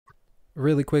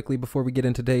Really quickly before we get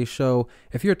into today's show,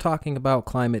 if you're talking about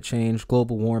climate change,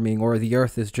 global warming, or the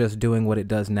Earth is just doing what it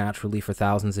does naturally for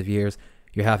thousands of years,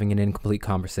 you're having an incomplete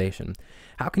conversation.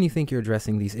 How can you think you're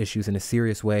addressing these issues in a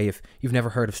serious way if you've never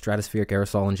heard of stratospheric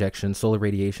aerosol injection, solar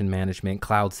radiation management,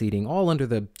 cloud seeding, all under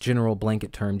the general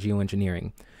blanket term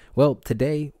geoengineering? Well,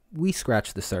 today we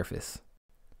scratch the surface.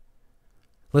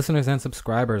 Listeners and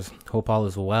subscribers, hope all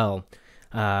is well.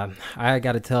 I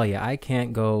got to tell you, I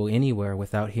can't go anywhere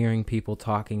without hearing people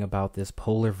talking about this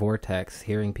polar vortex,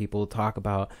 hearing people talk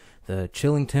about the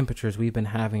chilling temperatures we've been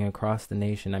having across the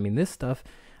nation. I mean, this stuff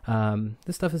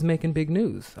is making big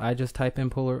news. I just type in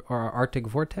polar or Arctic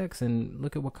vortex and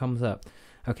look at what comes up.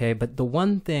 Okay, but the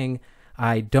one thing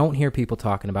I don't hear people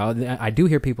talking about, I do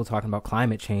hear people talking about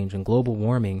climate change and global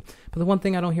warming, but the one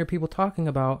thing I don't hear people talking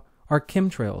about are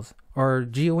chemtrails, or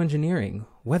geoengineering,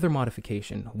 weather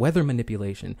modification, weather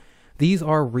manipulation. These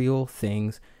are real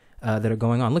things that are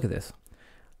going on. Look at this.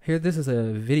 Here, this is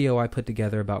a video I put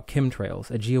together about chemtrails,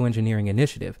 a geoengineering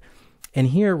initiative. And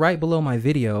here, right below my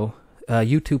video,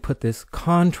 YouTube put this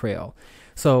contrail.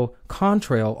 So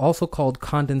contrail, also called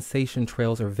condensation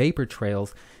trails or vapor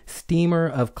trails, streamer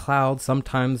of clouds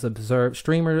sometimes observed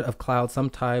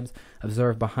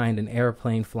behind an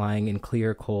airplane flying in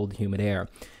clear, cold, humid air.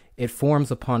 It forms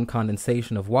upon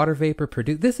condensation of water vapor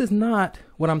produced. This is not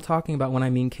what I'm talking about when I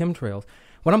mean chemtrails.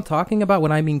 What I'm talking about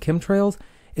when I mean chemtrails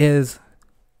is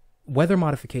weather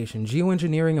modification,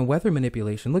 geoengineering, and weather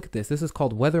manipulation. Look at this. This is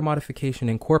called Weather Modification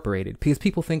Incorporated, because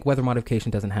people think weather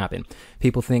modification doesn't happen.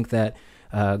 People think that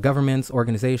governments,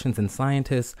 organizations, and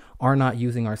scientists are not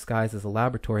using our skies as a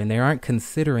laboratory, and they aren't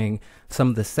considering some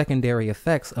of the secondary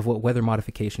effects of what weather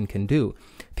modification can do.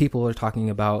 People are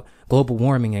talking about global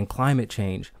warming and climate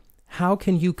change. How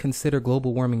can you consider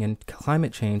global warming and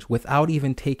climate change without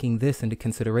even taking this into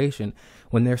consideration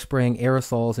when they're spraying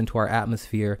aerosols into our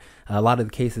atmosphere? A lot of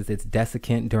the cases, it's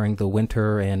desiccant during the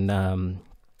winter and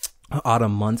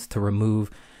autumn months to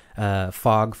remove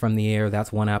fog from the air.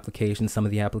 That's one application. Some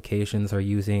of the applications are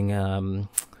using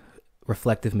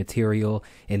reflective material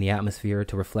in the atmosphere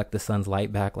to reflect the sun's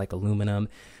light back, like aluminum.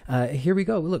 Here we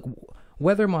go. Look.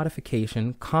 Weather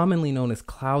modification, commonly known as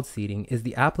cloud seeding, is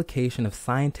the application of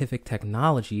scientific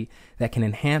technology that can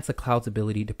enhance a cloud's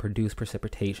ability to produce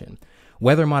precipitation.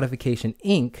 Weather Modification,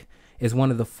 Inc. is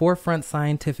one of the forefront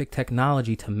scientific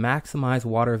technology to maximize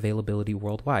water availability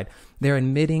worldwide. They're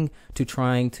admitting to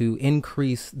trying to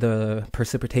increase the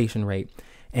precipitation rate.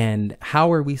 And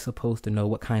how are we supposed to know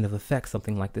what kind of effect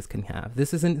something like this can have?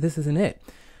 This isn't it.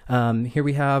 Here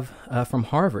we have from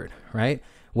Harvard, right?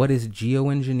 What is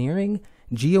geoengineering?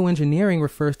 Geoengineering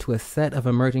refers to a set of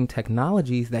emerging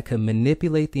technologies that can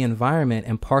manipulate the environment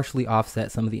and partially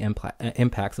offset some of the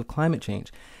impacts of climate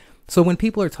change. So when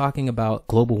people are talking about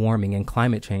global warming and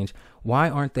climate change, why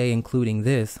aren't they including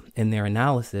this in their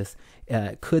analysis?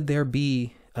 Could there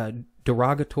be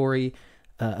derogatory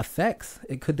effects?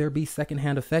 Could there be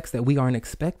secondhand effects that we aren't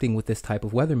expecting with this type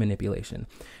of weather manipulation,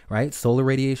 right? Solar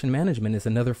radiation management is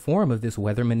another form of this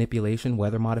weather manipulation,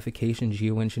 weather modification,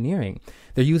 geoengineering.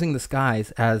 They're using the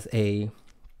skies as a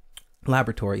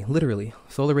laboratory, literally.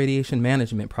 Solar radiation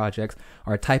management projects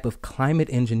are a type of climate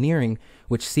engineering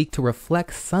which seek to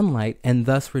reflect sunlight and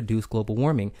thus reduce global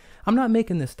warming. I'm not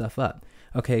making this stuff up.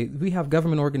 Okay, we have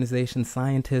government organizations,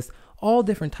 scientists, all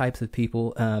different types of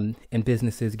people and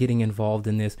businesses getting involved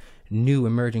in this new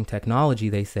emerging technology,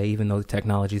 they say, even though the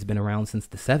technology has been around since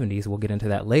the 70s. We'll get into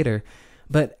that later.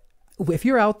 But if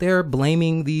you're out there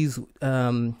blaming these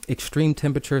extreme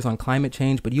temperatures on climate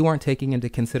change, but you aren't taking into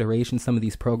consideration some of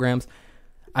these programs,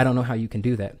 I don't know how you can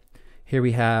do that. Here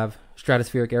we have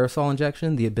stratospheric aerosol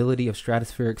injection, the ability of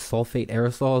stratospheric sulfate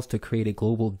aerosols to create a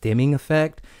global dimming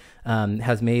effect.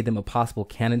 Has made them a possible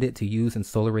candidate to use in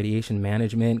solar radiation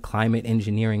management, climate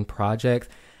engineering projects.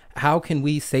 How can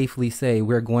we safely say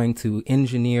we're going to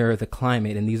engineer the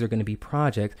climate and these are going to be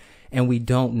projects and we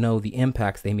don't know the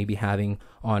impacts they may be having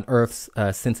on Earth's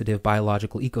sensitive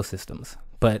biological ecosystems?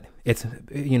 But it's,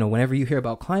 whenever you hear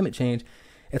about climate change,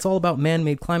 it's all about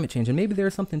man-made climate change. And maybe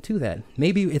there's something to that.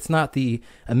 Maybe it's not the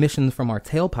emissions from our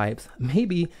tailpipes.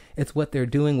 Maybe it's what they're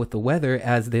doing with the weather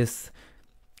as this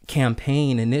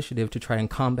campaign initiative to try and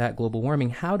combat global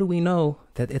warming. How do we know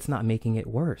that it's not making it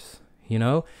worse?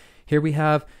 Here we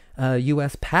have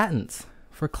U.S. patents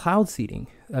for cloud seeding,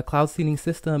 a cloud seeding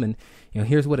system. And,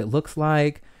 here's what it looks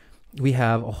like. We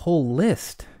have a whole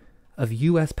list of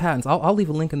U.S. patents. I'll leave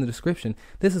a link in the description.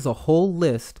 This is a whole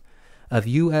list of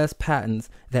U.S. patents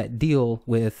that deal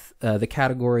with the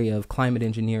category of climate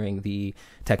engineering, the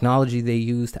technology they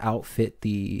use to outfit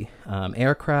the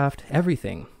aircraft,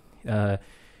 everything.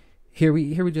 Here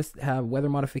we just have weather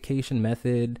modification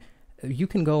method, you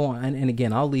can go on, and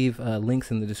again, I'll leave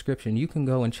links in the description. You can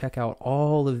go and check out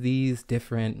all of these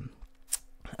different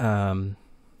patents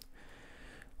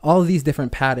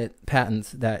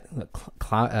that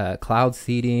cloud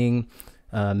seeding,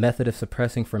 method of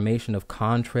suppressing formation of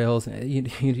contrails.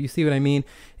 You see what I mean?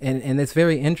 And it's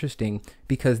very interesting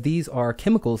because these are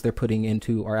chemicals they're putting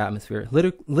into our atmosphere,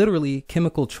 literally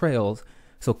chemical trails.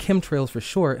 So chemtrails for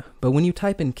short. But when you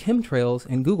type in chemtrails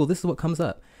in Google, this is what comes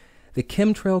up. The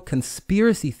chemtrail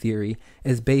conspiracy theory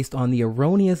is based on the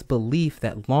erroneous belief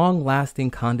that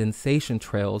long-lasting condensation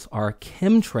trails are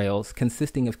chemtrails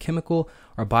consisting of chemical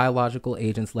or biological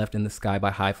agents left in the sky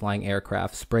by high-flying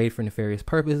aircraft, sprayed for nefarious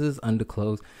purposes,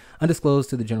 undisclosed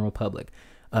to the general public.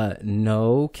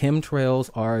 No, chemtrails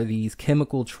are these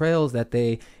chemical trails that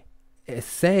they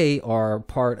say are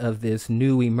part of this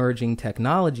new emerging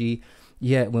technology.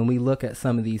 Yet when we look at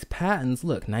some of these patents,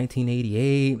 look,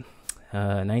 1988...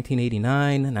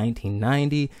 1989,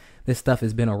 1990, this stuff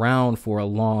has been around for a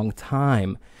long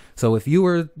time. So if you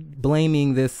were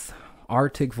blaming this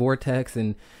Arctic vortex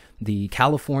and the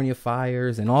California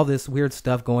fires and all this weird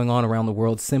stuff going on around the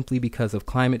world simply because of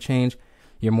climate change,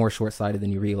 you're more short-sighted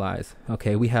than you realize.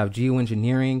 Okay, we have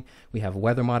geoengineering, we have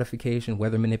weather modification,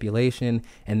 weather manipulation,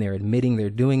 and they're admitting they're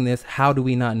doing this. How do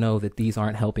we not know that these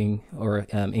aren't helping or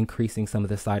increasing some of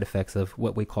the side effects of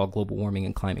what we call global warming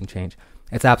and climate change?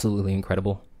 It's absolutely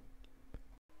incredible.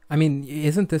 I mean,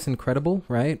 isn't this incredible,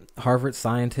 right? Harvard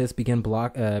scientists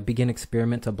begin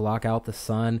experiment to block out the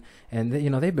sun, and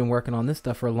they've been working on this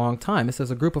stuff for a long time. It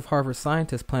says a group of Harvard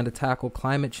scientists plan to tackle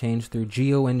climate change through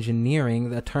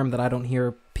geoengineering, a term that I don't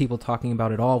hear people talking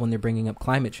about at all when they're bringing up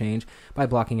climate change, by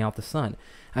blocking out the sun.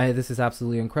 This is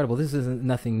absolutely incredible. This isn't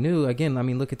nothing new. Again, I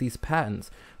mean, look at these patents.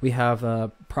 We have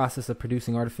a process of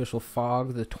producing artificial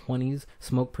fog, the 20s,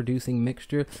 smoke-producing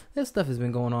mixture. This stuff has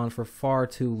been going on for far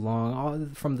too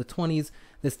long. From the 20s,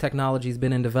 this technology has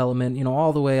been in development,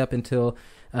 all the way up until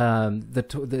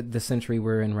the century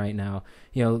we're in right now.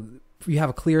 You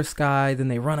have a clear sky, then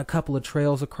they run a couple of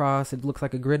trails across, it looks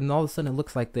like a grid, and all of a sudden it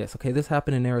looks like this. Okay, this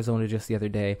happened in Arizona just the other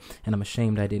day, and I'm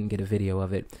ashamed I didn't get a video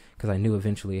of it, because I knew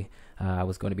eventually I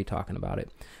was going to be talking about it.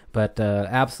 But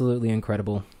absolutely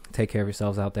incredible. Take care of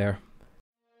yourselves out there.